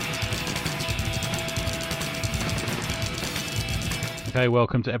Okay,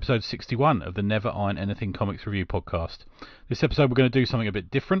 welcome to episode 61 of the Never Iron Anything Comics Review podcast. This episode we're going to do something a bit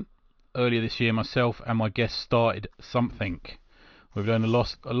different. Earlier this year, myself and my guest started something. We've learned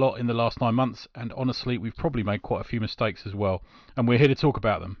a lot in the last 9 months, and honestly, we've probably made quite a few mistakes as well. And we're here to talk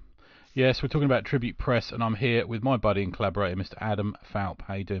about them. Yes, we're talking about Tribute Press, and I'm here with my buddy and collaborator, Mr. Adam Falp.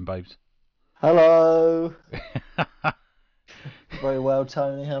 How you doing, babes? Hello. Very well,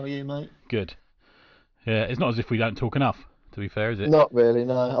 Tony. How are you, mate? Good. Yeah, it's not as if we don't talk enough, to be fair, is it? Not really,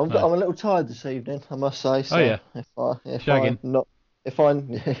 no. I'm No. a little tired this evening, I must say. So Oh, yeah. if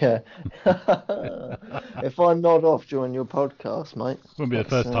I nod off during your podcast, mate. Wouldn't be the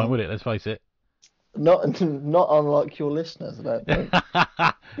first time, would it? Let's face it. Not unlike your listeners, I don't think.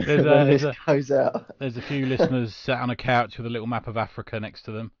 When this goes out. There's a few listeners sat on a couch with a little map of Africa next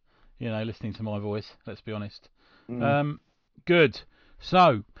to them, listening to my voice, let's be honest. Good.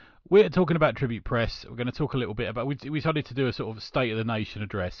 So, we're talking about Tribute Press. We're going to talk a little bit about... We decided to do a sort of State of the Nation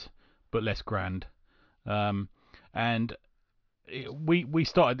address, but less grand. And we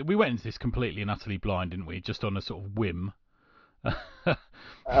went into this completely and utterly blind, didn't we? Just on a sort of whim.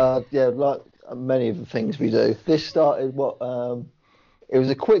 Yeah, like many of the things we do. This started it was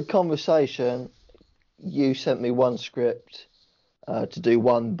a quick conversation. You sent me one script to do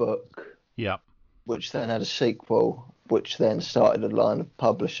one book. Yeah. Which then had a sequel, which then started a line of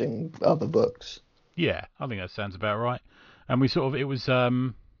publishing other books. Yeah, I think that sounds about right. And we just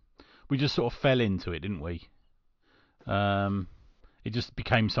sort of fell into it, didn't we? It just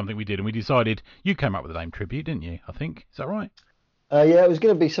became something we did, and we decided. You came up with the name Tribute, didn't you? I think, is that right? Yeah, it was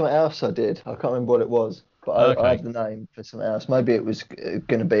going to be something else I did. I can't remember what it was, but Okay. I had the name for something else. Maybe it was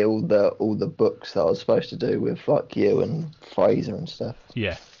going to be all the books that I was supposed to do with like you and Fraser and stuff.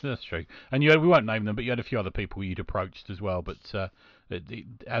 Yeah, that's true. And we won't name them, but you had a few other people you'd approached as well. But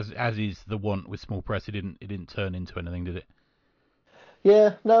as is the want with small press, it didn't turn into anything, did it?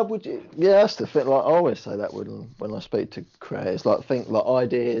 Yeah, no, that's the thing. Like I always say that when I speak to creators, like think like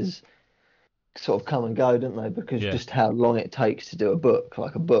ideas sort of come and go, don't they? Because just how long it takes to do a book.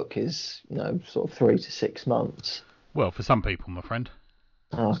 Like a book is, sort of 3 to 6 months. Well, for some people, my friend.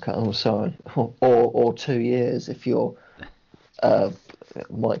 Oh, okay, I'm sorry. Or 2 years if you're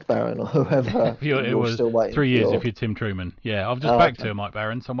Mike Barron or whoever. It was still waiting 3 years if you're Tim Truman. Yeah, I've just backed to Mike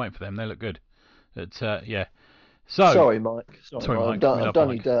Barron, so I'm waiting for them. They look good. Yeah. So sorry, Mike. Sorry, Mike. I've done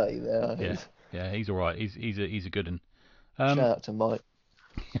you dirty there. Yeah, he's all right. He's a good one. Shout out to Mike.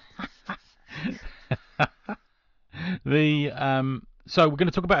 So we're going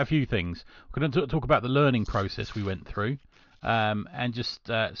to talk about a few things. We're going to talk about the learning process we went through, and just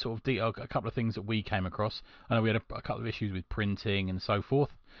sort of detail a couple of things that we came across. I know we had a couple of issues with printing and so forth,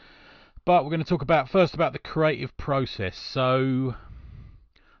 but we're going to talk first about the creative process. So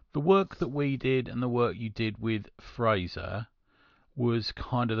the work that we did and the work you did with Fraser was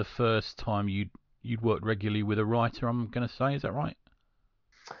kind of the first time you'd worked regularly with a writer, I'm going to say. Is that right?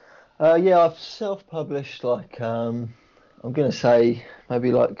 Yeah, I've self-published I'm going to say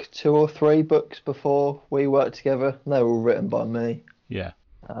maybe like 2 or 3 books before we worked together. And they were all written by me. Yeah.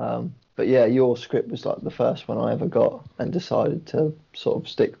 But yeah, your script was like the first one I ever got and decided to sort of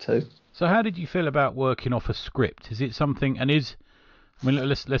stick to. So how did you feel about working off a script? Is it something,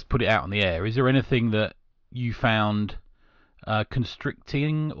 let's put it out on the air. Is there anything that you found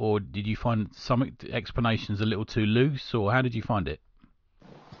constricting, or did you find some explanations a little too loose, or how did you find it?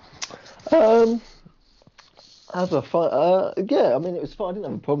 How do I find? Yeah, it was fine. I didn't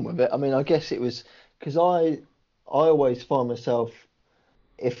have a problem with it. I guess it was because I always find myself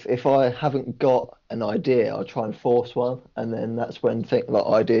if I haven't got an idea, I try and force one, and then that's when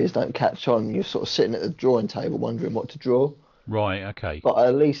ideas don't catch on. You're sort of sitting at the drawing table wondering what to draw. Right. Okay. But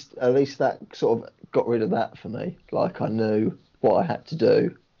at least that sort of got rid of that for me. Like I knew what I had to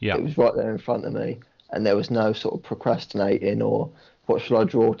do. Yeah. It was right there in front of me, and there was no sort of procrastinating or what should I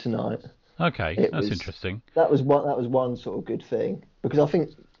draw tonight. Okay, that's interesting. That was one sort of good thing, because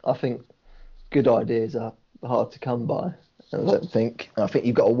I think good ideas are hard to come by. I think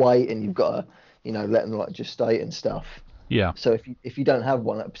you've got to wait, and you've got to let them just state and stuff. Yeah. So if you don't have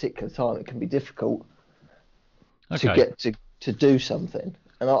one at a particular time, it can be difficult to get to do something.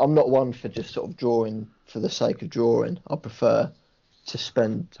 And I'm not one for just sort of drawing for the sake of drawing. I prefer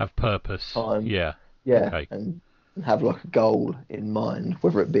to have purpose. Time. Yeah. Yeah. Okay. And have like a goal in mind,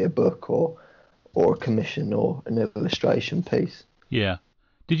 whether it be a book or a commission or an illustration piece. Yeah.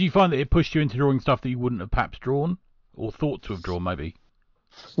 Did you find that it pushed you into drawing stuff that you wouldn't have perhaps drawn or thought to have drawn, maybe?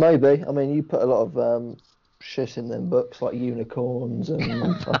 Maybe. You put a lot of shit in them books, like unicorns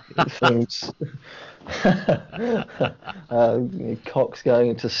and fucking things. Cocks going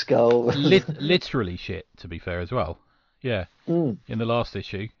into skulls. Literally shit, to be fair, as well. Yeah, Mm, in the last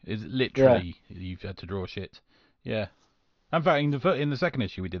issue, is yeah. literally you've had to draw shit. Yeah. In fact, in the second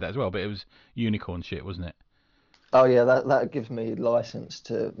issue we did that as well, but it was unicorn shit, wasn't it? Oh yeah, that gives me license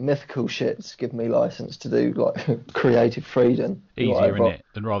to mythical shits. Give me license to do like creative freedom. Do Easier, whatever isn't it,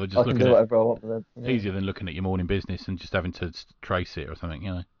 than rather I just can looking do at whatever I want with them. Yeah. easier than looking at your morning business and just having to trace it or something,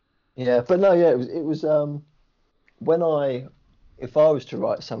 you know. Yeah, but no, yeah, it was when I if I was to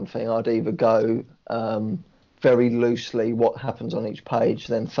write something, I'd either go very loosely what happens on each page,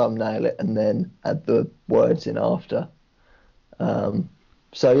 then thumbnail it, and then add the words in after. Um,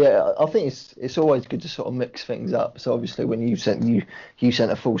 so yeah, I think it's always good to sort of mix things up. So obviously, when you sent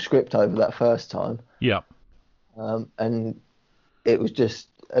a full script over that first time, Yeah. and it was just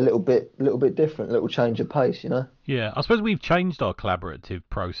a little bit different, a little change of pace, you know. Yeah, I suppose we've changed our collaborative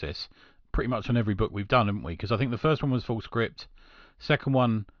process pretty much on every book we've done, haven't we? Because I think the first one was full script, second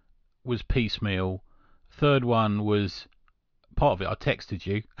one was piecemeal, third one was part of it. I texted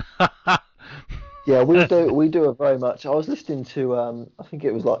you. Yeah, we do a very much. I was listening to I think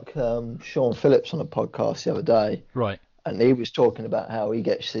it was like Sean Phillips on a podcast the other day, Right. and he was talking about how he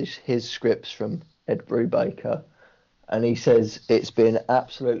gets his scripts from Ed Brubaker, and he says it's been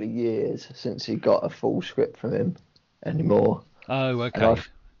absolutely years since he got a full script from him anymore. Oh, And I okay.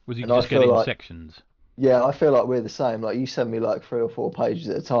 Was he and I just get feel it in like sections? yeah, I feel like we're the same. Like you send me like 3 or 4 pages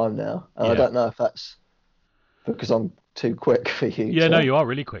at a time now, and I Yeah. don't know if that's because I'm too quick for you Yeah, no, to. you are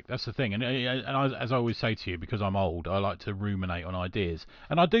really quick. That's the thing, as I always say to you, because I'm old, I like to ruminate on ideas,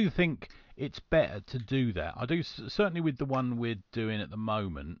 and I do think it's better to do that. I do certainly with the one we're doing at the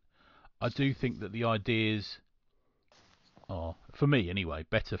moment. I do think that the ideas are, for me anyway,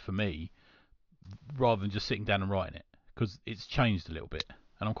 better for me rather than just sitting down and writing it because it's changed a little bit,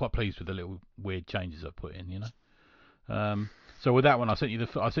 and I'm quite pleased with the little weird changes I've put in. Um, so with that one, I sent you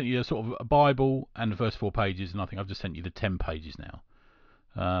a sort of a Bible and the first 4 pages, and I think I've just sent you the 10 pages now.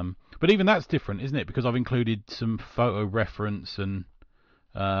 But even that's different, isn't it? Because I've included some photo reference and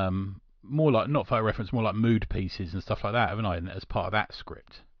more like not photo reference, more like mood pieces and stuff like that, haven't I? As part of that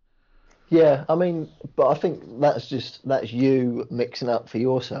script. Yeah, I mean, but I think that's you mixing up for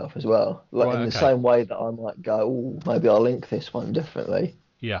yourself as well. Like Right. in the Okay. same way that I might go, oh, maybe I'll link this one differently.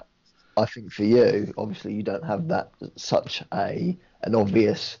 Yeah. I think for you, obviously, you don't have that such an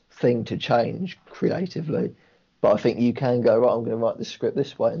obvious thing to change creatively. But I think you can go, right, I'm going to write this script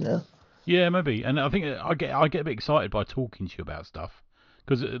this way now. Yeah, maybe. And I think I get a bit excited by talking to you about stuff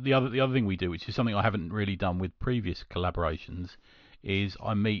because the other thing we do, which is something I haven't really done with previous collaborations, is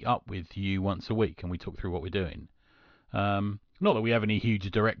I meet up with you once a week and we talk through what we're doing. Not that we have any huge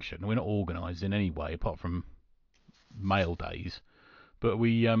direction. We're not organised in any way apart from mail days, but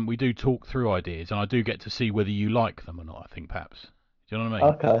we do talk through ideas, and I do get to see whether you like them or not. I think perhaps. Do you know what I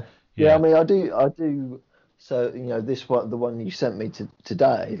mean? Okay. Yeah, I Yeah. mean, I do. So, this one, the one you sent me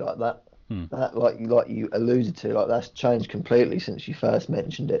today, like that, Hmm. like you alluded to, like that's changed completely since you first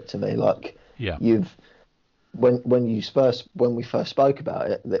mentioned it to me. Like Yeah. you've when we first spoke about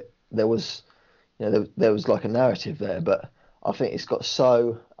it, that there was, there was like a narrative there, but I think it's got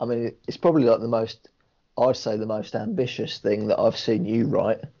so. I mean, it's probably like I'd say the most ambitious thing that I've seen you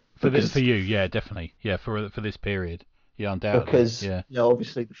write For because you, yeah, definitely, yeah, for this period, yeah, undoubtedly, because yeah,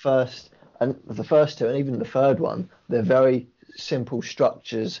 obviously the first two and even the third one, they're very simple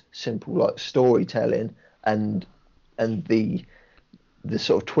structures, simple like storytelling, and the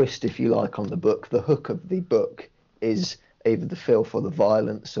sort of twist, if you like, on the book, the hook of the book is either the filth or the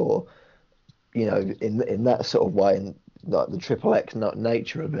violence, or in that sort of way, and like the triple X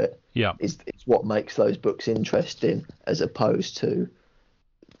nature of it yeah. is what makes those books interesting as opposed to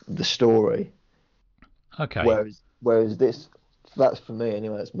the story. Okay. Whereas this, that's for me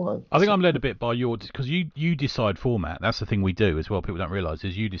anyway. It's mine. I think I'm led a bit by your because you decide format. That's the thing we do as well. People don't realise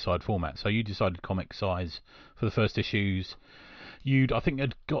is you decide format. So you decided comic size for the first issues. I think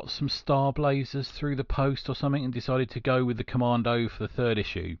had got some Star Blazers through the post or something and decided to go with the Commando for the third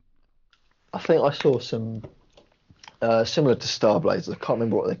issue. I think I saw some similar to Star Blazers. I can't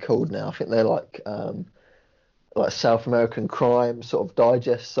remember what they're called now. I think they're like South American crime sort of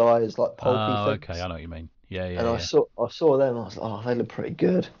digest size, like pulpy Oh, okay, I things. know what you mean. Yeah, yeah, And I yeah, saw them. I was like, oh, they look pretty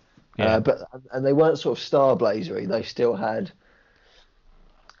good. yeah. But they weren't sort of Star Blazery. They still had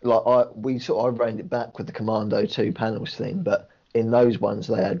like I reined it back with the Commando 2 panels thing, but in those ones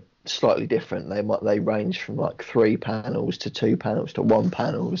they had slightly different. They range from like 3 panels to 2 panels to 1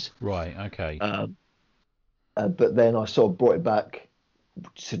 panels. Right, okay. Um, but then I sort of brought it back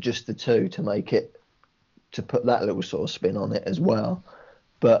to just the two to put that little sort of spin on it as well.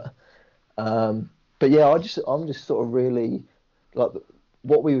 But but yeah, I'm just sort of really like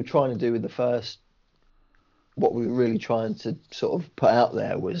what we were trying to do with the first what we were really trying to sort of put out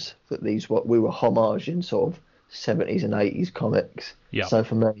there was that these what we were homaging sort of 70s and 80s comics. Yeah. So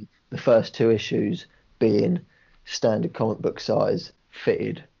for me, the first two issues being standard comic book size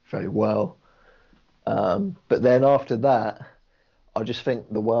fitted very well. But then after that, I just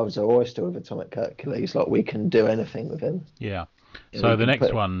think the world's our oyster with Atomic Hercules. Like we can do anything with him. Yeah. And So we the can next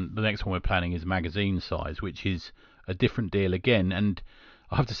put one, we're planning is magazine size, which is a different deal again. And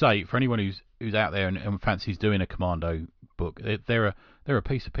I have to say, for anyone who's out there and fancies doing a Commando book, they're a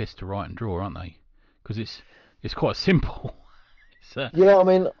piece of piss to write and draw, aren't they? Because it's quite simple. It's, yeah. I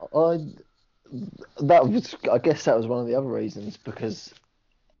mean, I guess that was one of the other reasons because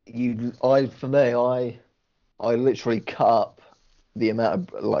for me, I literally cut up the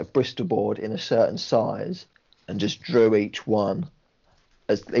amount of like Bristol board in a certain size and just drew each one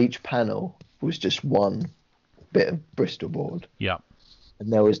as each panel was just one bit of Bristol board. yeah,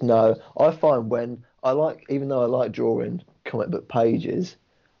 And there was no, I find when even though I like drawing comic book pages,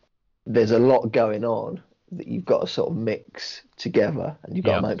 there's a lot going on that you've got to sort of mix together and you've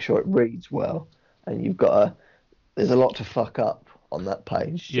got yeah. to make sure it reads well and there's a lot to fuck up on that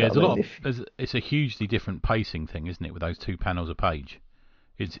page. Do you Yeah, know there's a what I lot. mean? It's a hugely different pacing thing, isn't it? With those 2 panels a page,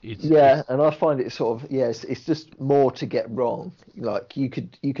 Yeah, it's and I find it sort of it's just more to get wrong. Like you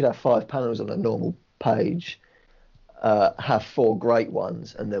could have 5 panels on a normal page, have four great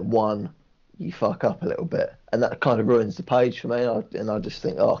ones, and then one you fuck up a little bit, and that kind of ruins the page for me. And I just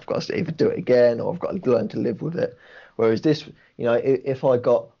think, oh, I've got to either do it again or I've got to learn to live with it. Whereas this, if I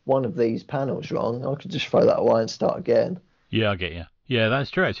got one of these panels wrong, I could just throw that away and start again. yeah, I get you. Yeah, that's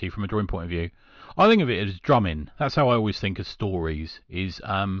true actually from a drawing point of view. I think of it as drumming. That's how I always think of stories. Is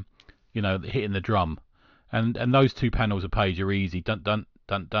hitting the drum, and those 2 panels a page are easy. Dun dun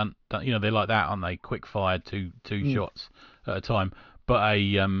dun dun dun. They're like that, aren't they? Quick fired two Mm. shots at a time. But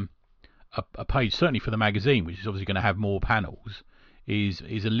a page certainly for the magazine, which is obviously going to have more panels, is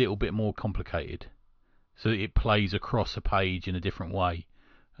a little bit more complicated. So it plays across a page in a different way.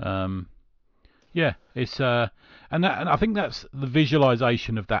 Um, yeah, it's and I think that's the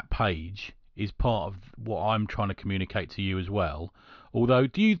visualization of that page is part of what I'm trying to communicate to you as well. Although,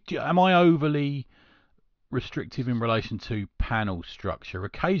 am I overly restrictive in relation to panel structure?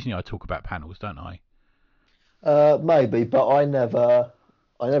 Occasionally, I talk about panels, don't I? Maybe, but I never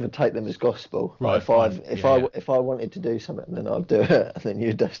take them as gospel. Like Right, fine. Yeah, yeah. if I wanted to do something, then I'd do it, and then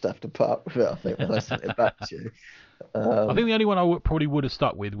you'd just have to put up with it. I think when I sent it back to you. I think Um, the only one probably would have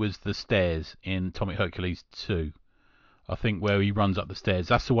stuck with was the stairs in Atomic Hercules 2. I think where he runs up the stairs.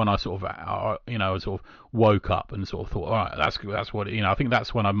 That's the one I sort of, sort of woke up and sort of thought, all right, that's what I think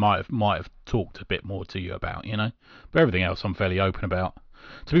that's when I might have talked a bit more to you about. But everything else I'm fairly open about.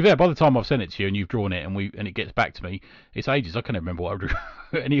 To be fair, by the time I've sent it to you and you've drawn it and it gets back to me, it's ages. I can't remember what I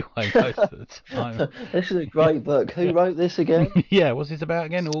drew anyway most of the time. this is a great book. Who wrote this again? Yeah, what's this about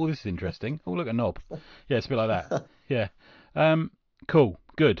again? Oh, this is interesting. Oh, look, a knob. Yeah, it's a bit like that. Yeah. Um, cool.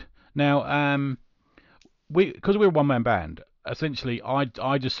 Good. Now, because we're a one-man band, essentially, I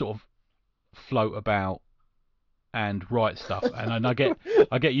just sort of float about and write stuff, and I get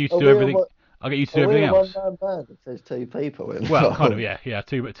you to Are do we a everything. one, I get you to do are we everything a else. one-man band if there's two people Well, kind of, involved? yeah,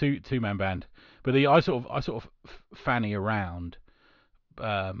 two-man band. But I sort of fanny around,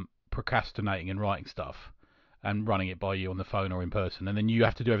 procrastinating and writing stuff, and running it by you on the phone or in person, and then you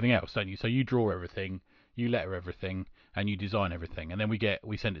have to do everything else, don't you? So you draw everything, you letter everything, and you design everything, and then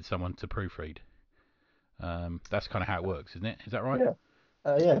we send it to someone to proofread. That's kind of how it works, isn't it? Is that right?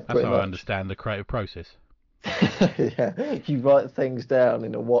 Yeah, yeah, That's pretty how I much. understand the creative process. Yeah, you write things down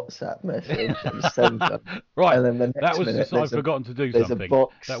in a WhatsApp message and send them, Right, and then the that next was minute just I'd forgotten to do there's a something. That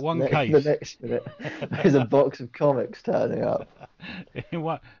box. one The case, next minute there's a box of comics turning up.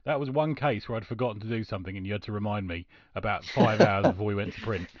 that was one case where I'd forgotten to do something, and you had to remind me about 5 hours before we went to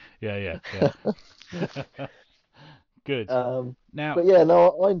print. Yeah, yeah. Good. Now, But yeah, no,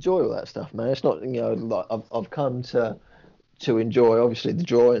 I enjoy all that stuff, man. It's not, like I've come to enjoy obviously the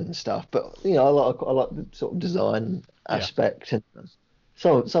drawing and stuff, but I like the sort of design yeah, aspect, and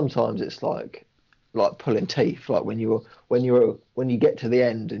sometimes it's like pulling teeth, like when you get to the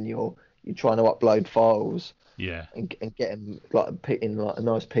end and you're trying to upload files yeah, and get them like in like a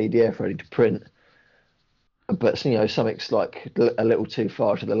nice PDF ready to print, but something's like a little too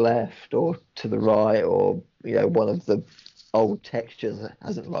far to the left or to the right, or one of the old textures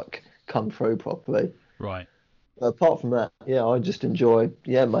hasn't like come through properly. right. But apart from that, yeah, I just enjoy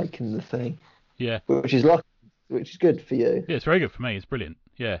making the thing, Yeah, which is lucky, which is good for you. yeah. It's very good for me. It's brilliant.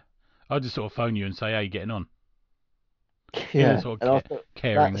 Yeah, I just sort of phone you and say, "How you getting on?" In a Yeah, sort of and I think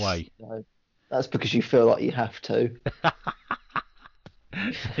caring that's way. that's because you feel like you have to.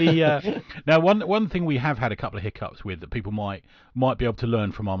 Now one thing we have had a couple of hiccups with that people might be able to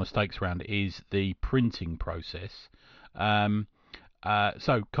learn from our mistakes around is the printing process. Um,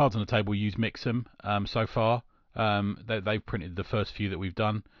 so cards on the table, we use Mixam so far. They've printed the first few that we've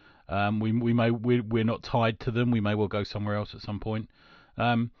done. We're not tied to them. We may well go somewhere else at some point.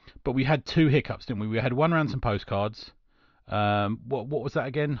 But we had two hiccups, didn't we? We had one around some postcards. What was that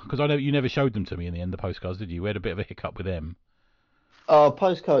again? Because I know you never showed them to me in the end. The postcards, did you? We had a bit of a hiccup with them.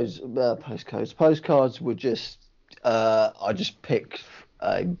 Postcards were just. I just picked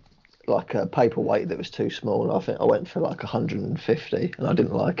like a paperweight that was too small. I think I went for like 150, and I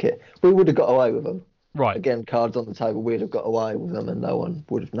didn't like it. We would have got away with them. Right. Again, cards on the table, we'd have got away with them, and no one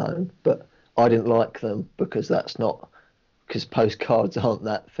would have known. But I didn't like them because postcards aren't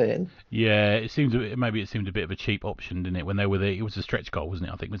that thin. Yeah, maybe it seemed a bit of a cheap option, didn't it? When they were it was a stretch goal, wasn't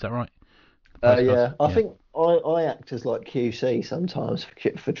it? I think, was that right? Yeah, I think I act as like QC sometimes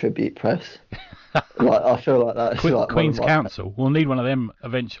for Tribute Press. Like I feel like that's like Queen's Counsel. We'll need one of them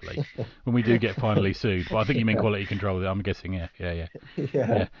eventually when we do get finally sued. But I think you mean quality control. I'm guessing. Yeah,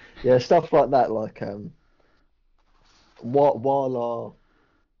 stuff like that. Like while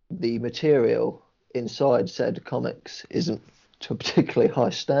the material inside said comics isn't to a particularly high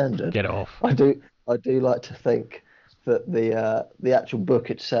standard, get it off. I do like to think that the actual book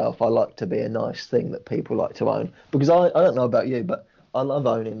itself, I like to be a nice thing that people like to own, because I don't know about you, but I love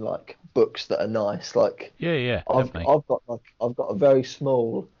owning like books that are nice. Like definitely. I've got a very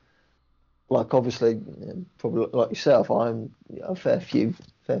small, like obviously probably like yourself, I'm a fair few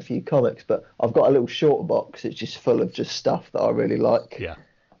comics, but I've got a little short box. It's just full of just stuff that I really like. Yeah.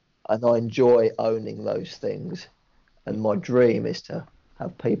 And I enjoy owning those things. And my dream is to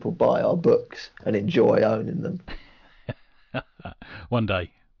have people buy our books and enjoy owning them. One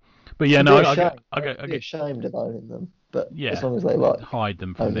day. But yeah, no, I get ashamed of owning them, but yeah, as long as they like hide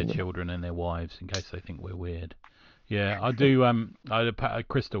them from their children and their wives in case they think we're weird. Yeah, I do. I had a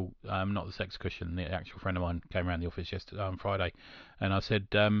Crystal, not the sex cushion. The actual friend of mine came around the office yesterday, on Friday, and I said,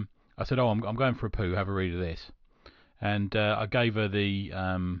 oh, I'm going for a poo. Have a read of this, and I gave her the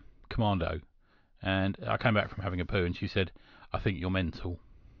Commando, and I came back from having a poo, and she said, I think you're mental.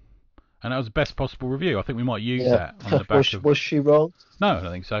 And that was the best possible review. I think we might use that on the back was she wrong? No, I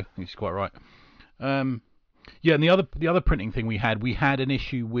don't think so. I think she's quite right. Yeah, and the other printing thing we had an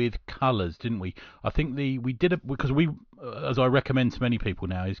issue with colours, didn't we? I think we did it because we, as I recommend to many people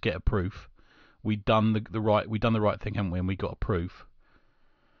now, is get a proof. We'd done the right thing, haven't we? And we got a proof.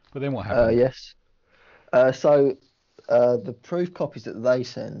 But then what happened? Yes. So the proof copies that they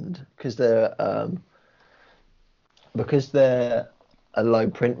send, because they're a low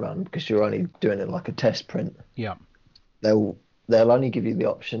print run, because you're only doing it like a test print. Yeah. They'll only give you the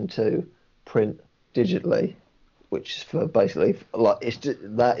option to print digitally, which is for basically like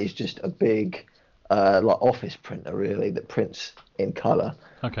that is just a big like office printer really that prints in color.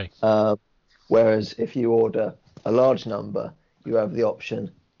 Okay. Whereas if you order a large number, you have the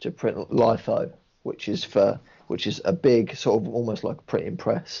option to print LIFO, which is a big sort of almost like a printing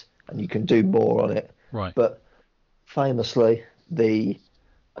press, and you can do more on it. Right. But famously, the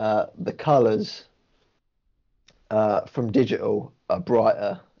colours from digital are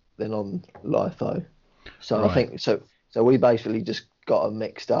brighter than on LIFO. So right. I think so we basically just got them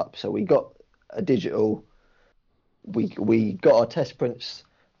mixed up. So we got a digital. We got our test prints.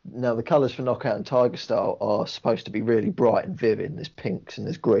 Now the colours for Knockout and Tiger Style are supposed to be really bright and vivid. There's pinks and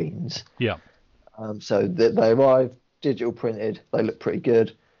there's greens. Yeah. So they arrived digital printed. They look pretty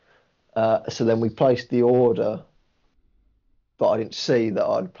good. So then we placed the order, but I didn't see that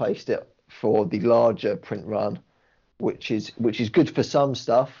I'd placed it for the larger print run, which is good for some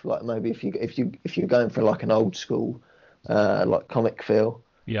stuff. Like maybe if you're going for like an old school like comic feel.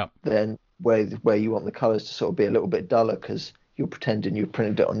 Yeah. Then where you want the colours to sort of be a little bit duller because you're pretending you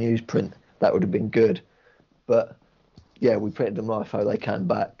printed it on newsprint, that would have been good. But yeah, we printed them LIFO. They came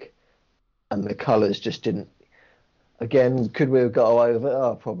back, and the colours just didn't. Again, could we have got away with it?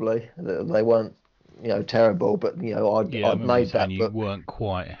 Oh, probably. They weren't, terrible. But I'd made that book. You weren't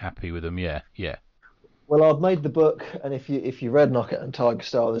quite happy with them. Yeah. Well, I've made the book, and if you read Knockout and Tiger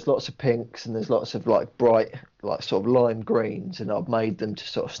Style, there's lots of pinks and there's lots of like bright, like sort of lime greens, and I've made them to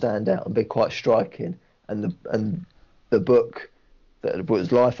sort of stand out and be quite striking. And the book that was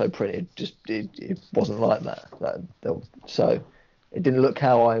LIFO printed just it wasn't like that. So it didn't look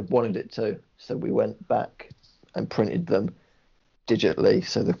how I wanted it to. So we went back and printed them digitally,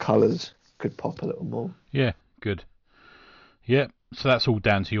 so the colours could pop a little more. Yeah, good. Yeah. So that's all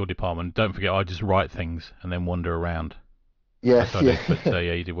down to your department. Don't forget, I just write things and then wander around. Yeah, But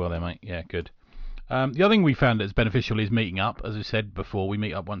yeah, you did well there, mate. Yeah, good. The other thing we found that's beneficial is meeting up. As I said before, we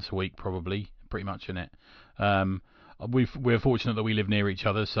meet up once a week, probably, pretty much in it. Um, we're fortunate that we live near each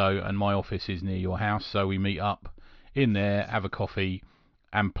other, and my office is near your house, so we meet up in there, have a coffee,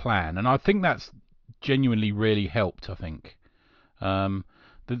 and plan. And I think that's genuinely really helped. I think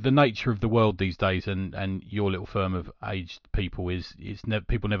the nature of the world these days, and your little firm of aged people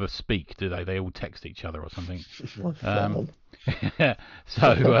people never speak, do they? They all text each other or something.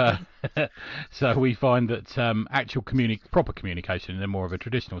 So so we find that actual proper communication in a more of a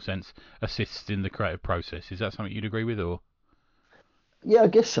traditional sense assists in the creative process. Is that something you'd agree with, or? Yeah, I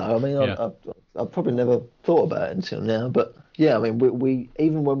guess so. I mean, Yeah, I've probably never thought about it until now, but yeah, I mean, we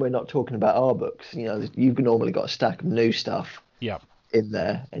even when we're not talking about our books, you've normally got a stack of new stuff yeah, in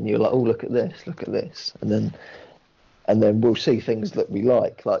there, and you're like, oh, look at this, and then we'll see things that we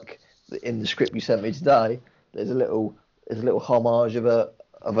like in the script you sent me today. There's a little homage of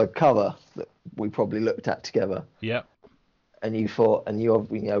a cover that we probably looked at together, yeah, and you thought, and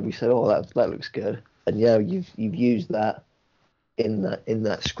we said, oh, that looks good, and yeah, you've used that in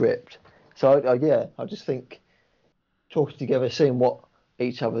that script. So yeah, I just think talking together, seeing what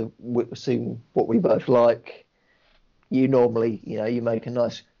each other, seeing what we both like. You normally, you make a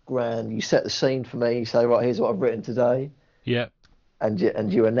nice grand, you set the scene for me. You say, right, here's what I've written today, yeah. and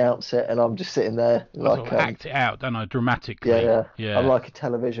you announce it, and I'm just sitting there I sort like of act it out, don't I, yeah, dramatically? yeah. I'm Yeah. like a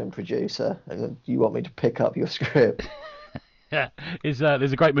television producer, and you want me to pick up your script. Yeah, there's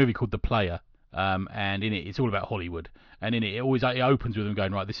a great movie called The Player, and in it it's all about Hollywood, and in it it opens with them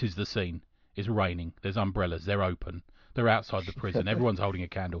going, right, this is the scene. It's raining. There's umbrellas. They're open. They're outside the prison. Everyone's holding a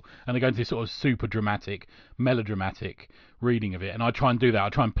candle, and they go into this sort of super dramatic, melodramatic reading of it. And I try and do that. I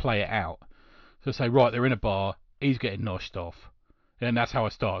try and play it out. So say, right, they're in a bar. He's getting noshed off, and that's how I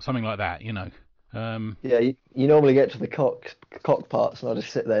start. Something like that. Yeah, you normally get to the cock parts, and I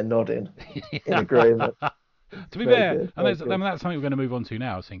just sit there nodding in agreement. To be Very fair, good, and very that's, I good. mean, that's something we're going to move on to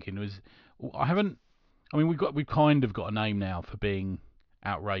now. I was thinking was I haven't. I mean, we've kind of got a name now for being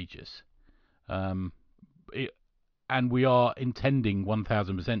outrageous, um, it, and we are intending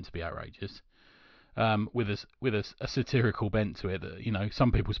 1000% to be outrageous, with a satirical bent to it that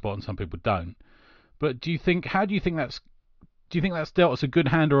some people spot and some people don't. But how do you think that's dealt us a good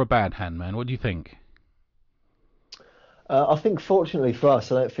hand or a bad hand, man? What do you think? I think fortunately for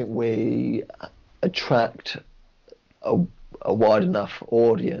us, I don't think we attract a, a wide enough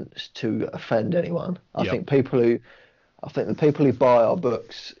audience to offend anyone. Yep. I think the people who buy our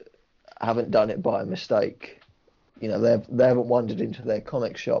books haven't done it by mistake. They haven't wandered into their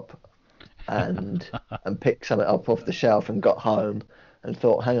comic shop and picked something up off the shelf and got home and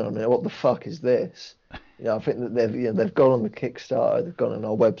thought, hang on a minute, what the fuck is this? I think that they've gone on the Kickstarter, they've gone on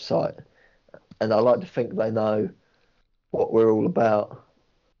our website, and I like to think they know what we're all about.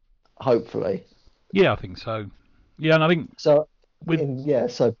 Hopefully. Yeah, I think so. Yeah, and I think So, with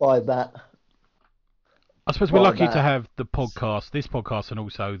so I suppose we're by lucky to that, have this podcast, and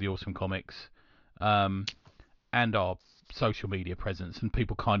also the Awesome Comics, and our social media presence, and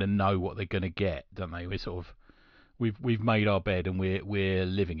people kind of know what they're going to get, don't they? We've made our bed, and we're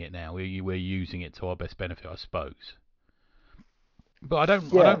living it now. We're using it to our best benefit, I suppose. But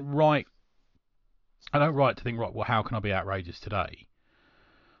yeah, I don't write to think, right, well, how can I be outrageous today?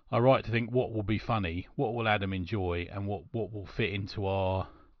 I write to think what will be funny, what will Adam enjoy, and what will fit into our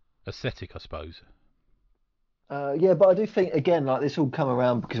aesthetic, I suppose. yeah, but I do think again, like this all come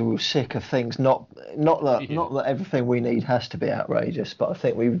around because we were sick of things. Yeah, Not that everything we need has to be outrageous, but I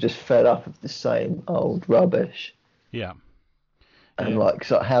think we were just fed up of the same old rubbish. yeah, And yeah, like,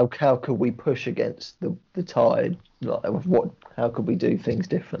 so how could we push against the tide? Like, how could we do things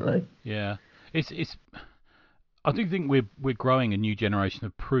differently? yeah. It's. I do think we're growing a new generation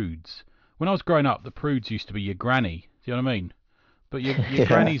of prudes. When I was growing up, the prudes used to be your granny. Do you know what I mean? But your Yeah.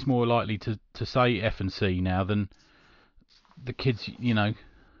 granny's more likely to say F and C now than the kids,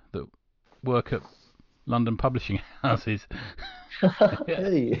 that work at London publishing houses. Yeah.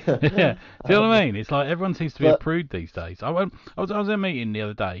 Hey. Yeah. Do you know what Um, I mean? It's like everyone seems to be a but prude these days. I was at a meeting the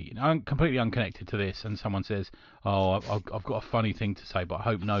other day, completely unconnected to this, and someone says, "Oh, I've got a funny thing to say, but I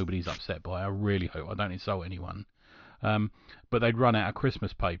hope nobody's upset by it. I really hope I don't insult anyone." Um, but they'd run out of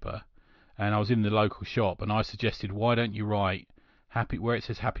Christmas paper, and I was in the local shop, and I suggested, "Why don't you write happy where it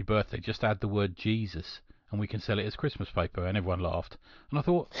says Happy Birthday? Just add the word Jesus, and we can sell it as Christmas paper." And everyone laughed, and I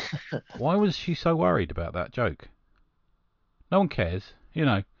thought, why was she so worried about that joke? No one cares.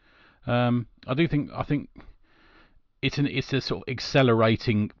 I think it's a sort of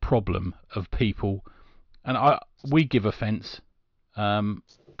accelerating problem of people, and we give offence um,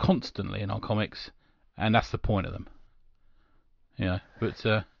 constantly in our comics, and that's the point of them. But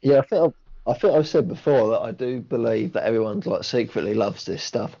yeah, I think. I think I've said before that I do believe that everyone's like secretly loves this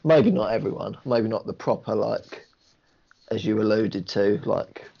stuff. Maybe not everyone, maybe not the proper like as you alluded to,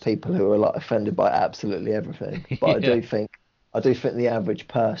 like people who are like offended by absolutely everything. But Yeah, I do think the average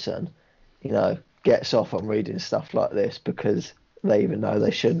person, you know, gets off on reading stuff like this because they even know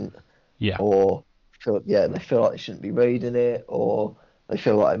they shouldn't, yeah, or they feel like they shouldn't be reading it, or they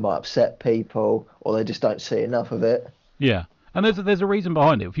feel like it might upset people, or they just don't see enough of it. yeah. And there's a reason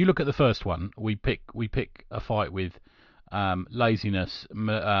behind it. If you look at the first one, we pick a fight with laziness,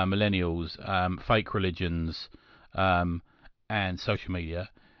 millennials, fake religions, um, and social media.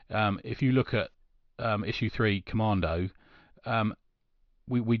 If you look at issue three, Commando, um,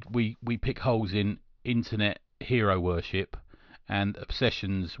 we pick holes in internet hero worship and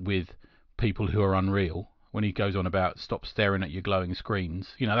obsessions with people who are unreal. When he goes on about stop staring at your glowing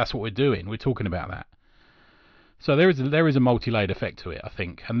screens, that's what we're doing. We're talking about that. So there is a multi-layered effect to it, I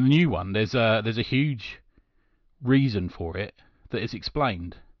think. And the new one, there's a huge reason for it that is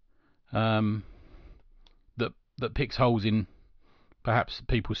explained. Um, that picks holes in perhaps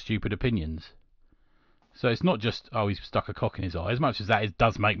people's stupid opinions. So it's not just he's stuck a cock in his eye, as much as that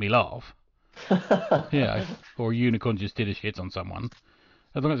does make me laugh. Or a unicorn just did a shit on someone.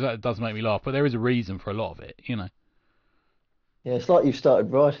 As long as that does make me laugh, but there is a reason for a lot of it. Yeah, it's like you've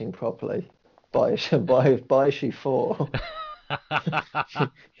started writing properly by issue four.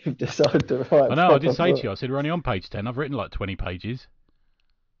 You've decided to write I a know. I did proper say to book. you, I said we're only on page 10. I've written like 20 pages.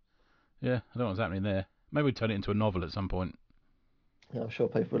 Yeah, I don't know what's happening there. Maybe we'd turn it into a novel at some point. Yeah, I'm sure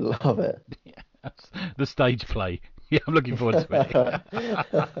people would love it. That's the stage play. Yeah, I'm looking forward to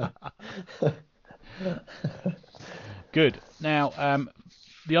it. Good. Now,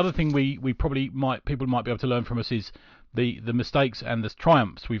 the other thing we probably people might be able to learn from us is the mistakes and the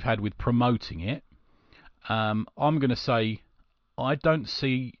triumphs we've had with promoting it. I'm going to say I don't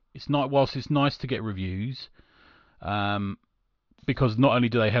see it's not whilst it's nice to get reviews, um, because not only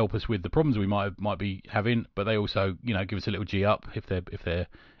do they help us with the problems we might be having, but they also give us a little G up if they're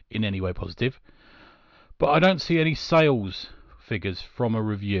in any way positive. But I don't see any sales figures from a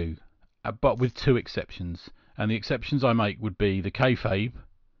review, but with two exceptions. And the exceptions I make would be the kayfabe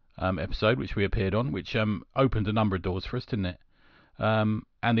episode, which we appeared on, which opened a number of doors for us, didn't it? And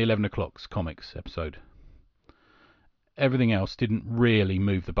the 11 o'clocks comics episode. Everything else didn't really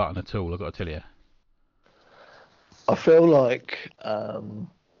move the button at all, I've got to tell you. I feel like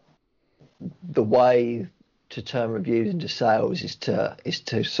the way to turn reviews into sales is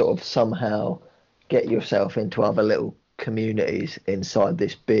to sort of somehow get yourself into other little communities inside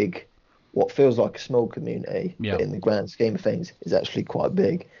this big, what feels like a small community, Yeah, but in the grand scheme of things is actually quite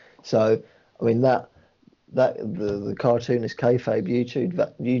big. So, I mean that the cartoonist kayfabe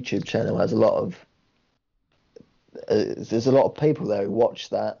YouTube channel has a lot of there's a lot of people there who watch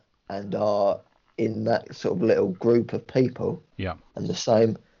that and are in that sort of little group of people. yeah, And the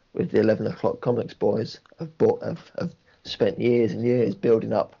same with the 11 o'clock comics boys have spent years and years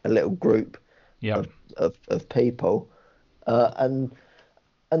building up a little group yeah, of people, and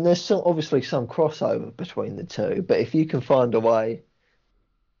there's obviously some crossover between the two. But if you can find a way,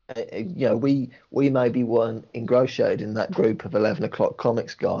 we maybe weren't ingratiated in that group of 11 o'clock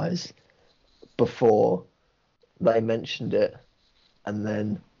comics guys before they mentioned it, and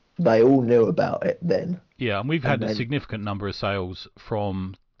then they all knew about it then, yeah. And we've and had a then significant number of sales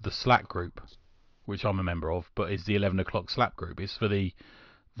from the Slack group, which I'm a member of, but it's the 11 o'clock Slack group. It's for the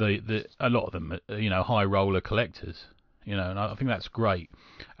a lot of them, high roller collectors, and I think that's great.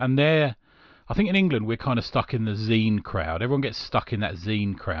 And I think in England we're kind of stuck in the zine crowd. Everyone gets stuck in that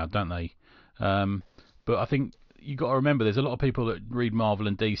zine crowd, don't they? But I think you got to remember there's a lot of people that read Marvel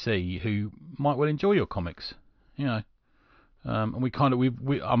and DC who might well enjoy your comics, you know. And we kind of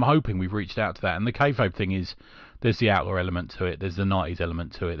I'm hoping we've reached out to that. And the kayfabe thing is there's the outlaw element to it, there's the 90s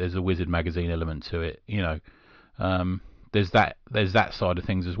element to it, there's the Wizard magazine element to it, there's that side of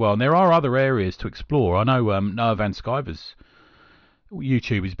things as well, and there are other areas to explore. I know Noah Van Sciver's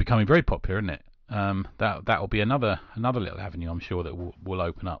YouTube is becoming very popular, isn't it? That'll be another little avenue I'm sure that will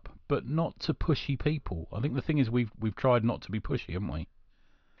open up, but not to pushy people. I think the thing is we've tried not to be pushy, haven't we?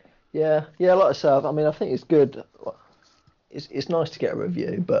 yeah, like I say, I mean, I think it's good. It's nice to get a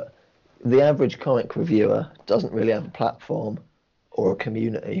review, but the average comic reviewer doesn't really have a platform or a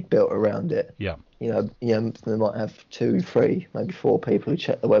community built around it. Yeah, They might have two, three, maybe four people who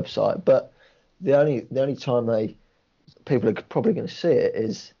check the website, but the only time people are probably going to see it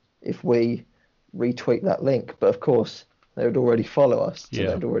is if we retweet that link. But of course, they would already follow us, so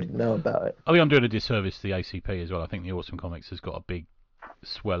yeah. they'd already know about it. I think I'm doing a disservice to the ACP as well. I think the Awesome Comics has got a big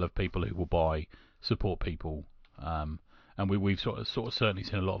swell of people who will buy, support people, and we've sort of certainly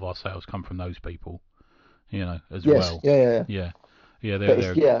seen a lot of our sales come from those people, as Yes, well. yeah, yeah, yeah. Yeah, yeah, But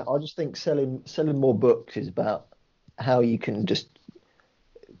they're I just think selling more books is about how you can just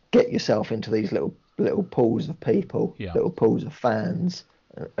get yourself into these little pools of people, yeah, little pools of fans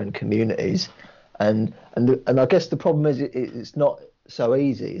and communities, and I guess the problem is it's not so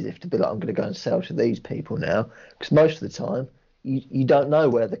easy as if to be like, I'm going to go and sell to these people now, because most of the time you don't know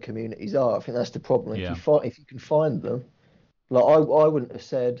where the communities are. I think that's the problem. yeah, If you can find them, like I wouldn't have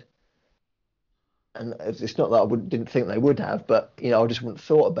said, and it's not that didn't think they would have, but I just wouldn't have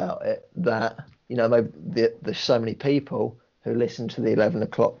thought about it that maybe there's so many people who listen to the 11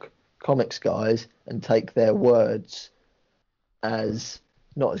 o'clock comics guys and take their words as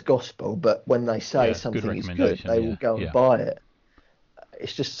not as gospel, but when they say yeah. Good something is good, recommendation. they will Yeah, go and yeah, buy it.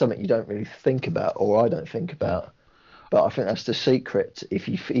 It's just something you don't really think about, or I don't think yeah, about. But I think that's the secret. If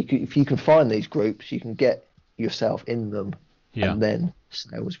you can find these groups, you can get yourself in them, yeah. and then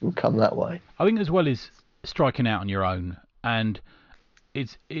sales will come that way. I think as well as striking out on your own, and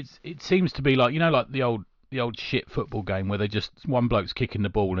it seems to be like like the old shit football game where they just one bloke's kicking the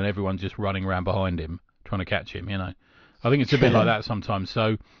ball and everyone's just running around behind him trying to catch him. I think it's a bit like that sometimes.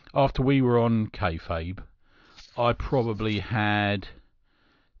 So after we were on Kayfabe, I probably had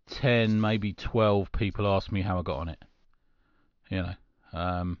 10, maybe 12 people ask me how I got on it. You know,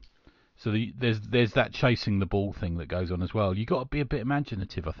 um, so there's that chasing the ball thing that goes on as well. You got to be a bit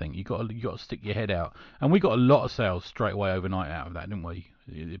imaginative, I think. You got to stick your head out, and we got a lot of sales straight away overnight out of that, didn't we?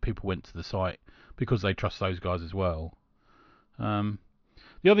 People went to the site because they trust those guys as well. Um,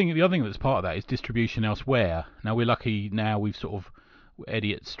 the other thing that's part of that is distribution elsewhere. Now we're lucky. Now we've sort of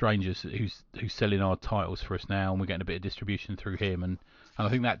Eddie at Strangers who's selling our titles for us now, and we're getting a bit of distribution through him, and I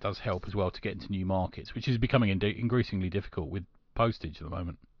think that does help as well to get into new markets, which is becoming increasingly difficult with postage at the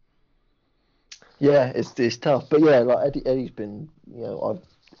moment. Yeah, it's tough, but yeah, like Eddie's been,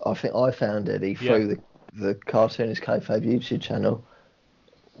 I think I found Eddie Yeah, through the Cartoonist Kayfabe YouTube channel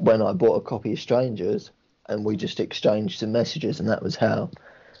when I bought a copy of Strangers, and we just exchanged some messages, and that was how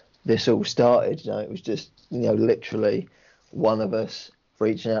this all started. It was just literally one of us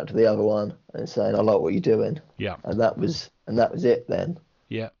reaching out to the other one and saying, "I like what you're doing," yeah, and that was it then.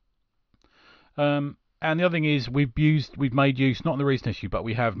 yeah. And the other thing is we've made use, not on the recent issue, but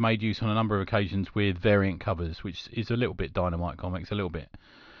we have made use on a number of occasions with variant covers, which is a little bit Dynamite Comics, a little bit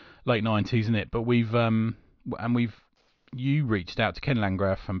late 90s, isn't it? But you reached out to Ken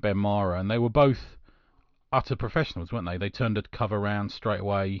Landgraf and Ben Mara, and they were both utter professionals, weren't they? They turned a cover around straight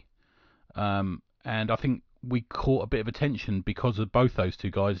away, and I think we caught a bit of attention because of both those two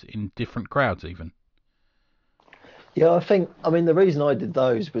guys in different crowds, even. Yeah, I mean, the reason I did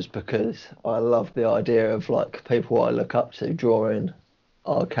those was because I love the idea of like people I look up to drawing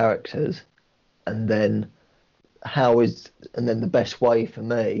our characters, and then the best way for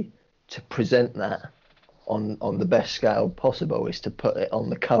me to present that on the best scale possible is to put it on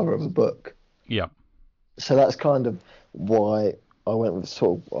the cover of a book. Yeah, So that's kind of why I went with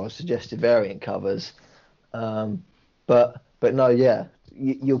I suggested variant covers. But no, yeah,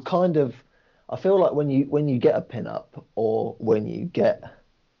 you're kind of. I feel like when you get a pin up or when you get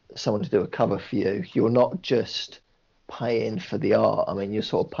someone to do a cover for you, you're not just paying for the art. I mean, you're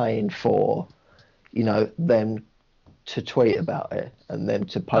sort of paying for, them to tweet about it and them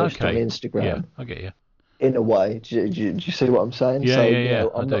to post on okay, yeah, Instagram I get you. in a way. Do you see what I'm saying? Yeah, So, yeah, yeah,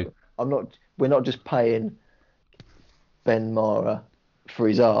 I I'm do. not, we're not just paying Ben Mara for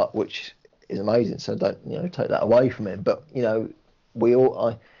his art, which is amazing. So don't, take that away from him. But,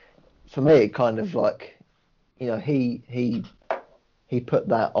 for me, it kind of like, he put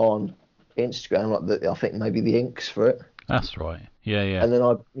that on Instagram, like I think maybe the inks for it. That's right. Yeah, yeah, And then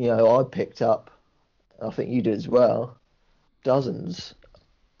I picked up, I think you did as well, dozens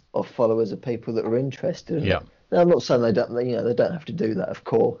of followers of people that were interested in yeah. it. Now, I'm not saying they don't have to do that, of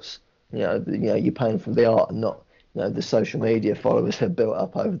course. You're paying for the art and not, the social media followers have built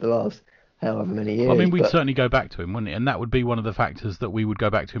up over the last however many I years. mean, we'd But certainly go back to him, wouldn't it? And that would be one of the factors that we would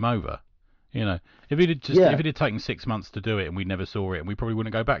go back to him over. If yeah, it had taken 6 months to do it and we never saw it, and we probably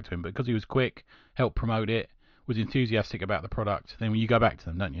wouldn't go back to him. But because he was quick, helped promote it, was enthusiastic about the product, then you go back to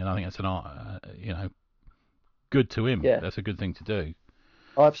them, don't you? And I think that's an art, good to him. yeah, That's a good thing to do.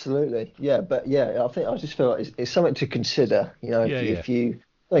 absolutely. Yeah, but yeah, I just feel like it's something to consider. Yeah, yeah, If you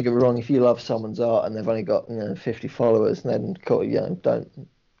don't get me wrong, if you love someone's art and they've only got 50 followers, then cool,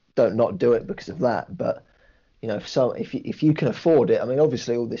 don't not do it because of that. But if you can afford it, I mean,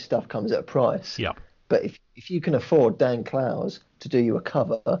 obviously all this stuff comes at a price. yeah, But if you can afford Dan Clowes to do you a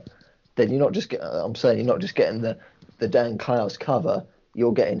cover, then I'm saying you're not just getting the Dan Clowes cover,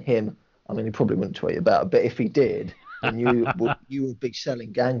 you're getting him. I mean, he probably wouldn't tweet about it, but if he did, then you would be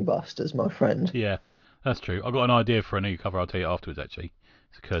selling gangbusters, my friend. Yeah, that's true. I've got an idea for a new cover. I'll tell you afterwards. Actually,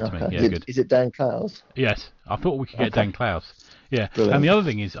 it's occurred to me. Okay. Yeah, good. Is it Dan Clowes? Yes, I thought we could get Okay. Dan Klaus. Yeah, and the Brilliant. other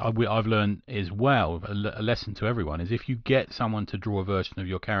thing is I've learned as well a lesson to everyone is if you get someone to draw a version of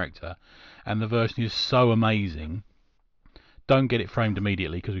your character, and the version is so amazing, don't get it framed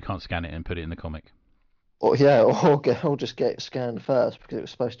immediately because we can't scan it and put it in the comic. Or yeah, or just get it scanned first because it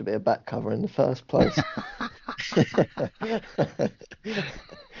was supposed to be a back cover in the first place.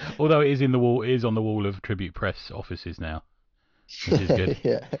 Although it is in the wall, it is on the wall of Tribute Press offices now, which is good.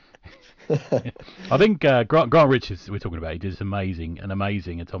 Yeah. I think Grant Richards we're talking about. He did an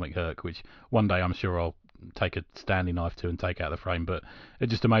amazing Atomic Herc, which one day I'm sure I'll take a Stanley knife to and take out of the frame. But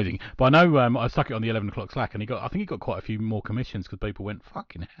it's just amazing. But I know I stuck it on the 11 o'clock Slack, and I think he got quite a few more commissions because people went,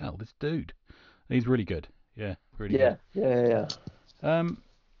 "Fucking hell, this dude, he's really good." Yeah, really good. Yeah.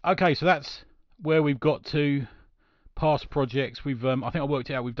 Okay, so that's where we've got to. Past projects. I think I worked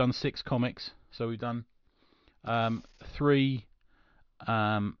it out. We've done 6 comics. So we've done 3.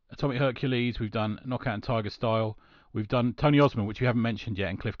 Atomic Hercules, we've done Knockout and Tiger Style, we've done Tony Osmond, which we haven't mentioned yet,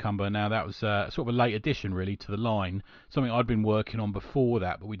 and Cliff Cumber. Now that was sort of a late addition really to the line, something I'd been working on before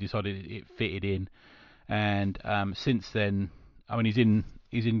that, but we decided it fitted in. And since then, I mean,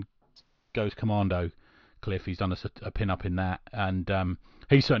 he's in Ghost Commando. Cliff, he's done a pin up in that, and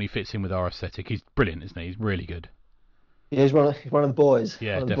he certainly fits in with our aesthetic. He's brilliant, isn't he? He's really good. Yeah, he's one of the boys.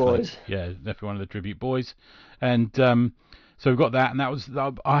 Yeah, One of the definitely. boys. Yeah, definitely one of the tribute boys. And so we've got that, and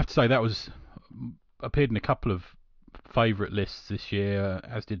I have to say that was appeared in a couple of favourite lists this year,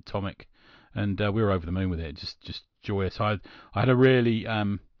 as did Atomic, and we were over the moon with it. Just joyous. I had a really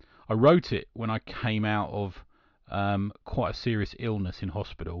I wrote it when I came out of quite a serious illness in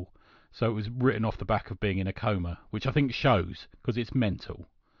hospital, so it was written off the back of being in a coma, which I think shows because it's mental.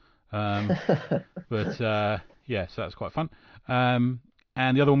 But yeah, so that's quite fun.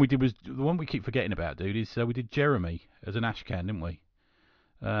 And the other one we did was the one we keep forgetting about, dude. Is we did Jeremy as an Ashcan, didn't we?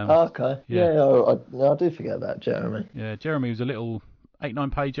 Okay. Yeah, I do forget about Jeremy. yeah. Jeremy was a little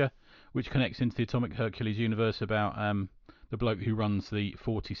 8-9 pager, which connects into the Atomic Hercules universe about the bloke who runs the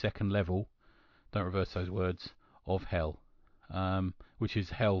 42nd level. Don't reverse those words of hell, which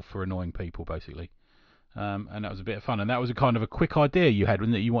is hell for annoying people, basically. And that was a bit of fun, and that was a kind of a quick idea you had,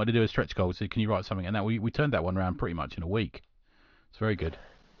 wasn't it? You wanted to do a stretch goal, so can you write something? And that we turned that one around pretty much in a week. It's very good.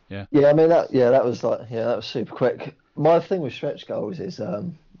 Yeah. Yeah, I mean that was that was super quick. My thing with stretch goals is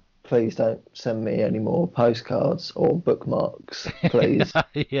please don't send me any more postcards or bookmarks, please.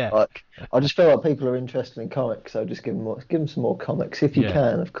 Yeah. Like I just feel like people are interested in comics, so just give them some more comics if you Yeah.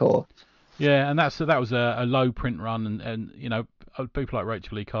 can, of course. Yeah, and that was a low print run, and you know people like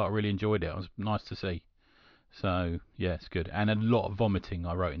Rachel Lee Carter really enjoyed it. It was nice to see. So yeah, it's good, and a lot of vomiting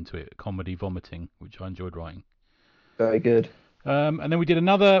I wrote into it, comedy vomiting, which I enjoyed writing. Very good. And then we've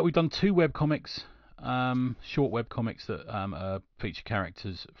done 2 web comics, short web comics that feature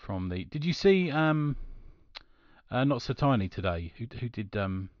characters from the. Did you see Not So Tiny today? Who did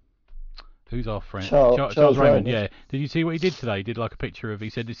who's our friend? Charles Raymond. Yeah. Did you see what he did today? He did like a picture of.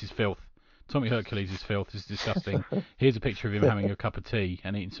 He said this is filth. Tommy Hercules is filth. This is disgusting. Here's a picture of him having a cup of tea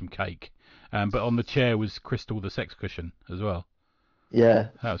and eating some cake. But on the chair was Crystal the sex cushion as well. Yeah.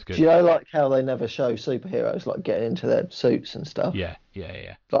 That was good. Do you know like how they never show superheroes like getting into their suits and stuff? Yeah.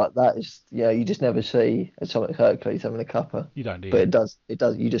 Like that is you just never see Atomic Hercules having a cuppa. You don't do But you? it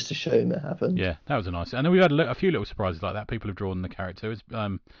does you just assume it happens. Yeah, that was a nice. And then we've had a few little surprises like that. People have drawn the character. It's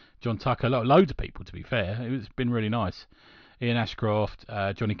John Tucker, loads of people to be fair. It's been really nice. Ian Ashcroft,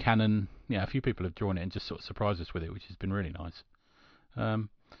 Johnny Cannon. Yeah, a few people have drawn it and just sort of surprised us with it, which has been really nice.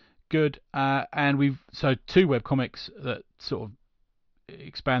 Good. And we've 2 webcomics that sort of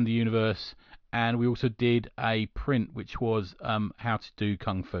expand the universe, and we also did a print which was how to do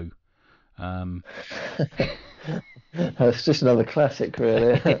kung fu. It's just another classic,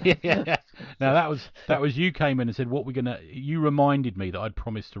 really. Yeah. Now that was you came in and said what we're gonna. You reminded me that I'd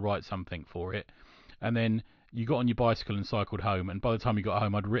promised to write something for it, and then you got on your bicycle and cycled home, and by the time you got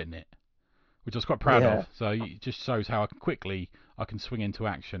home, I'd written it, which I was quite proud Yeah. of. So it just shows how quickly I can swing into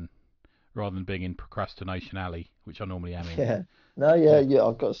action rather than being in procrastination alley, which I normally am in. Yeah. No, yeah.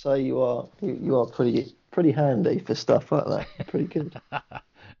 I've got to say you are pretty handy for stuff like that. Pretty good.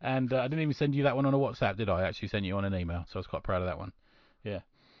 And I didn't even send you that one on a WhatsApp, did I? I actually sent you on an email, so I was quite proud of that one. Yeah.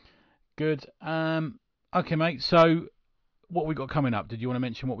 Good. Okay, mate. So, what we got coming up? Did you want to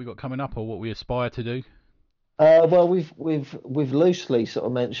mention what we got coming up, or what we aspire to do? Well, we've loosely sort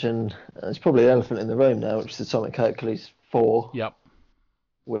of mentioned it's probably the elephant in the room now, which is Atomic Hercules 4, Yep.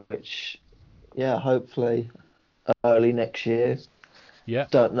 which hopefully early next year. Yeah.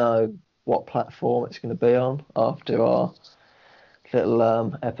 Don't know what platform it's going to be on after our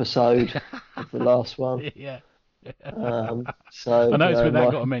little episode of the last one. Yeah. So I you noticed know, when that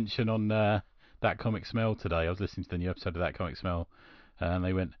my got a mention on That Comic Smell today. I was listening to the new episode of That Comic Smell, and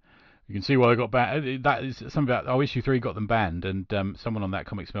they went, "You can see why they got banned." That is something about issue 3 got them banned, and someone on That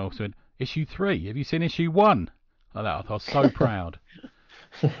Comic Smell said, "Issue 3? Have you seen issue 1?" Like that, I was so proud.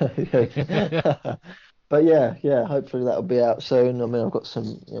 but yeah, hopefully that'll be out soon. I mean, I've got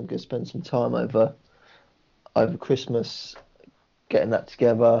some. I'm going to spend some time over Christmas getting that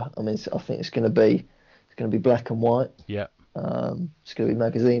together. I mean, I think it's going to be black and white. Yeah, It's going to be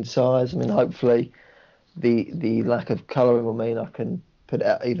magazine size. I mean, hopefully the lack of colouring will mean I can put it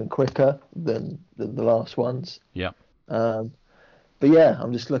out even quicker than the last ones. yeah, Um, but yeah,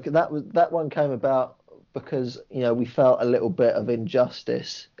 I'm just looking. That one came about because we felt a little bit of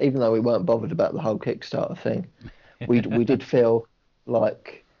injustice, even though we weren't bothered about the whole Kickstarter thing. We did feel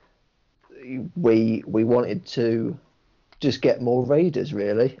like we wanted to just get more readers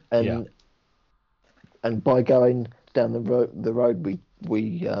really, yeah. and by going down the road we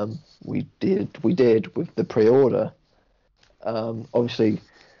did with the pre-order. Obviously,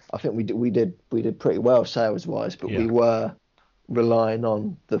 I think we did pretty well sales wise, but we Yeah. were relying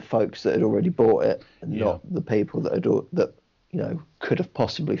on the folks that had already bought it, and Yeah. not the people that could have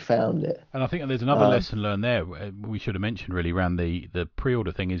possibly found it. And I think there's another lesson learned there. We should have mentioned really around the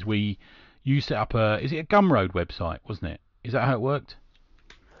pre-order thing is you set up is it a Gumroad website, wasn't it? Is that how it worked?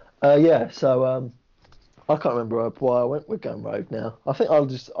 Yeah, so I can't remember why I went with Gumroad now. I think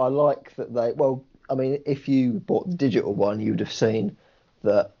I like that well, I mean, if you bought the digital one, you'd have seen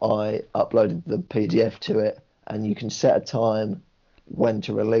that I uploaded the PDF to it, and you can set a time when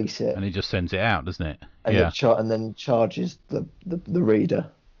to release it, And it just sends it out, doesn't it? and Yeah. and then charges the reader.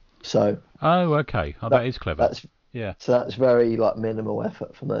 So Oh, okay. Oh, that is clever. that's Yeah. that's very like minimal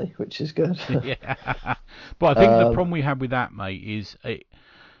effort for me, which is good. Yeah. But I think the problem we had with that, mate, is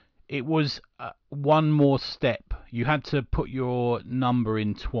it was one more step. You had to put your number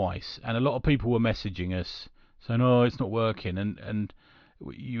in twice, and a lot of people were messaging us saying, "Oh, it's not working," and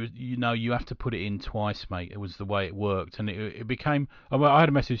you have to put it in twice, mate. It was the way it worked, and it became. I had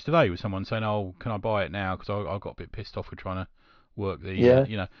a message today with someone saying, "Oh, can I buy it now?" Because I got a bit pissed off with trying to work the,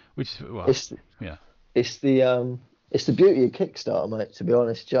 Yeah, which is well, it's yeah, it's the beauty of Kickstarter, mate. To be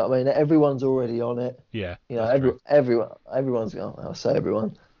honest, do you know what I mean? Everyone's already on it. yeah, You know, that's true. everyone's. I'll say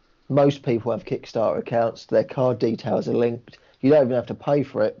everyone. Most people have Kickstarter accounts. Their card details are linked. You don't even have to pay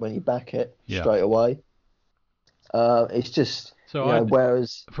for it when you back it Yeah. straight away. It's just, So I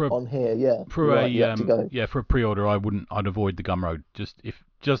whereas for a on here, yeah, for you're a right, you have to go. for a pre-order, I'd avoid the Gumroad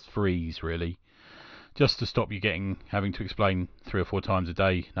just for ease, really, just to stop you having to explain 3 or 4 times a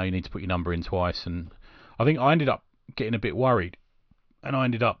day. Now you need to put your number in twice, and I think I ended up getting a bit worried, and I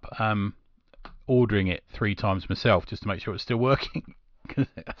ended up ordering it 3 times myself just to make sure it's still working.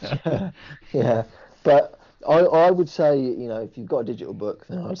 Yeah, but I would say, if you've got a digital book,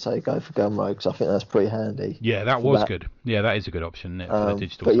 then I'd say go for Gumroad, because I think that's pretty handy Yeah, that for was that. good. Yeah, that is a good option, isn't it, for the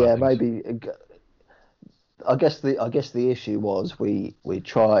digital But side yeah, of things. maybe I guess the issue was we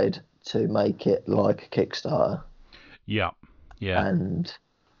tried to make it like a Kickstarter, Yeah, yeah. and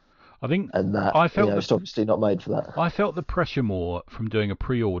I think that I felt it's obviously not made for that. I felt the pressure more from doing a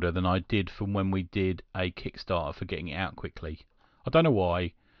pre-order than I did from when we did a Kickstarter for getting it out quickly. I don't know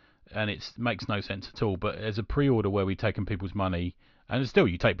why, and it makes no sense at all. But as a pre-order where we've taken people's money, and still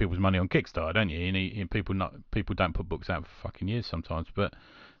you take people's money on Kickstarter, don't you? People don't put books out for fucking years sometimes. But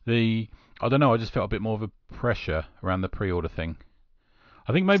I don't know. I just felt a bit more of a pressure around the pre-order thing.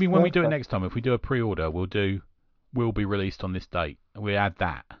 I think maybe when we do it Okay. next time, if we do a pre-order, will be released on this date, and we add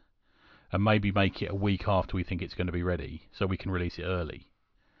that, and maybe make it a week after we think it's going to be ready, so we can release it early.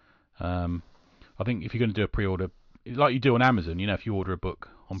 I think if you're going to do a pre-order, like you do on Amazon, if you order a book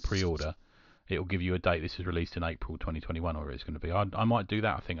on pre-order, it'll give you a date. This is released in April 2021, or it's going to be. I might do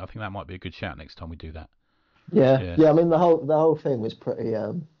that. I think that might be a good shout next time we do that. Yeah, Yeah, yeah. I mean, the whole thing was pretty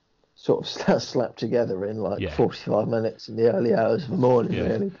sort of slapped together in like yeah, 45 minutes in the early hours of the morning, yeah.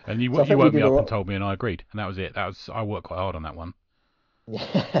 really. And you So I you think we woke me did up all and right. told me, and I agreed, and that was it. I worked quite hard on that one.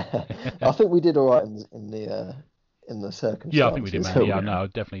 Yeah, I think we did all right in the Yeah, I think we did, circumstances. man. Yeah, no,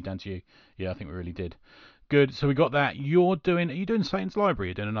 definitely down to you. Yeah, I think we really did. Good. So we got that. Are you doing Satan's Library?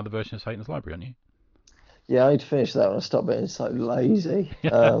 You're doing another version of Satan's Library, aren't Yeah, I need to finish that when I stop being so lazy.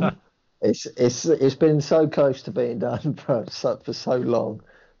 you? It's been so close to being done for so long.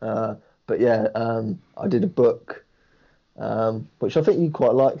 But yeah, I did a book, which I think you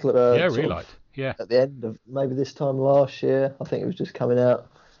quite liked, Yeah, really sort of liked. Yeah, at the end of maybe this time last year. I think it was just coming out.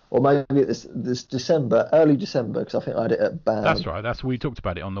 or maybe this December, early December, because I think I had it at That's BAM, right. We talked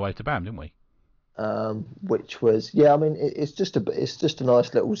about it on the way to BAM, didn't we? which was yeah. I mean, it's just a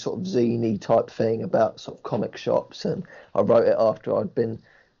nice little sort of zine type thing about sort of comic shops, and I wrote it after I'd been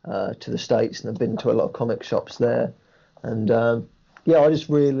to the States and I've been to a lot of comic shops there, and yeah,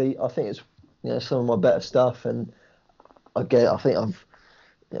 I think it's some of my better stuff, and I think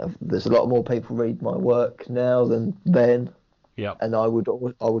there's a lot more people read my work now than then, Yep. and I would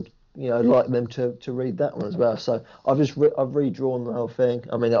like them to read that one as well. So I've redrawn the whole thing.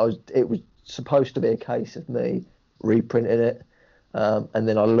 I mean, it was supposed to be a case of me reprinting it, and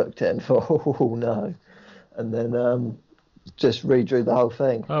then I looked at it and thought, oh no, and then just redrew the whole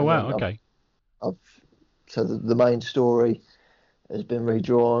thing. Oh And wow. then Okay. I've so the main story has been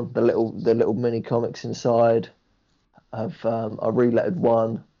redrawn. The little mini comics inside have I relettered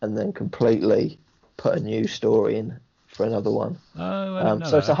one and then completely put a new story in for another one. Oh, I didn't know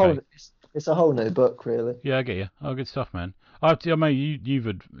So that. Okay. it's a whole new book really. Yeah, I get you. Oh, good stuff, man. I mean,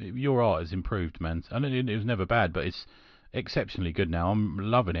 your art has improved, man. I mean, it was never bad, but it's exceptionally good now. I'm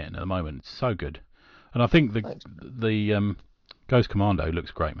loving it at the moment. It's so good, and I think Thanks. the Ghost Commando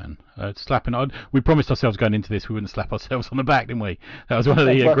looks great, man. Slapping. We promised ourselves going into this we wouldn't slap ourselves on the back, didn't we? That was one of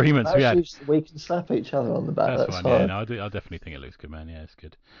the Well, agreements we had. we can slap each other on the back. That's That's fine. Yeah, fine. no, I do. I definitely think it looks good, man. Yeah, it's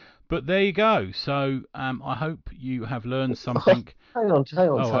good. But there you go. So I hope you have learned something. Hang on, Oh, Tony.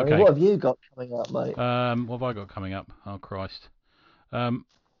 okay. What have you got coming up, mate? What have I got coming up? Oh Christ. Um,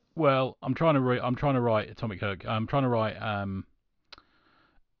 well, I'm trying to write Atomic Kirk. I'm trying to write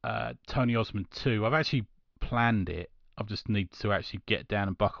Tony Osmond 2. I've actually planned it. I just need to actually get down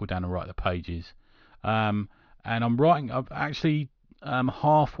and buckle down and write the pages. Um, and I've actually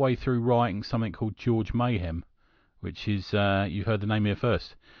halfway through writing something called George Mayhem, which is you heard the name here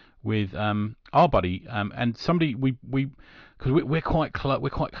first, with our buddy and somebody we because we're quite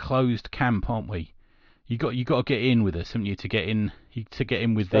closed camp, aren't we? You got to get in with us, haven't you, to get in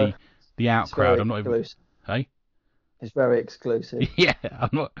with It's very, the out it's crowd. very I'm not even. exclusive. Hey. It's very exclusive. Yeah, I'm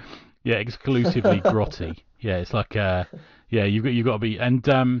not. Yeah, exclusively grotty. Yeah, it's like yeah, you got to be. And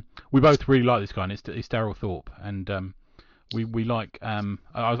we both really like this guy, and it's Daryl Thorpe, and we like. I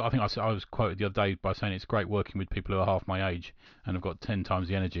think I was quoted the other day by saying it's great working with people who are half my age and have got 10 times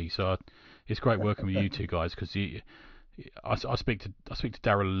the energy. So it's great working with you two guys because I speak to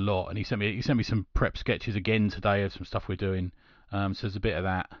Daryl a lot, and he sent me some prep sketches again today of some stuff we're doing. So there's a bit of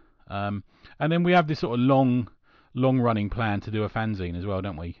that. And then we have this sort of long running plan to do a fanzine as well,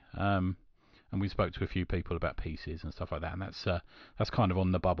 don't we? And we spoke to a few people about pieces and stuff like that, and that's kind of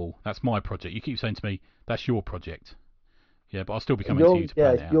on the bubble. That's my project. You keep saying to me that's your project. Yeah, but I'll still be coming to you to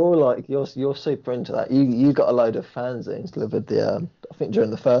plan it out. You're super into that. You got a load of fanzines delivered I think during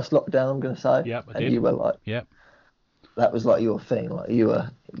the first lockdown, I'm gonna say. Yep, I And did. you were like Yep. that was like your thing. Like you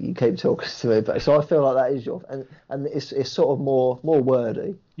keep talking to me, but so I feel like that is your and it's sort of more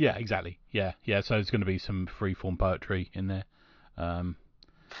wordy. Yeah, exactly. Yeah. So there's going to be some freeform poetry in there. Um,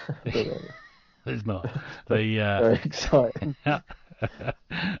 Brilliant. there's not. The Very exciting.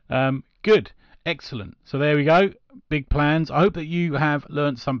 good, excellent. So there we go. Big plans. I hope that you have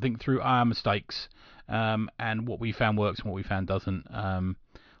learned something through our mistakes and what we found works and what we found doesn't.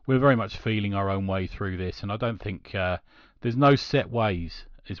 We're very much feeling our own way through this, and I don't think there's no set ways.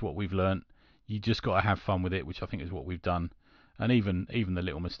 Is what we've learnt. You just got to have fun with it, which I think is what we've done. And even the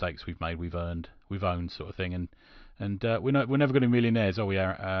little mistakes we've made, we've owned, sort of thing. And we're never going to be millionaires, are we,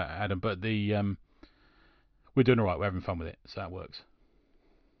 Adam? But we're doing all right. We're having fun with it, so that works.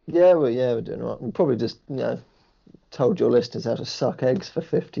 We're doing all right. We probably just told your listeners how to suck eggs for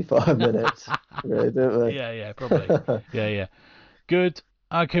 55 minutes. Really, didn't we? Yeah, probably. Yeah. Good.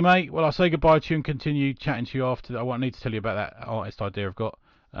 Okay, mate. Well, I'll say goodbye to you and continue chatting to you after. I won't need to tell you about that artist idea I've got.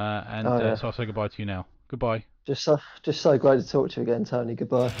 So I'll say goodbye to you now. Goodbye. Just so great to talk to you again, Tony.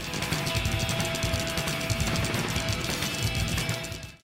 Goodbye.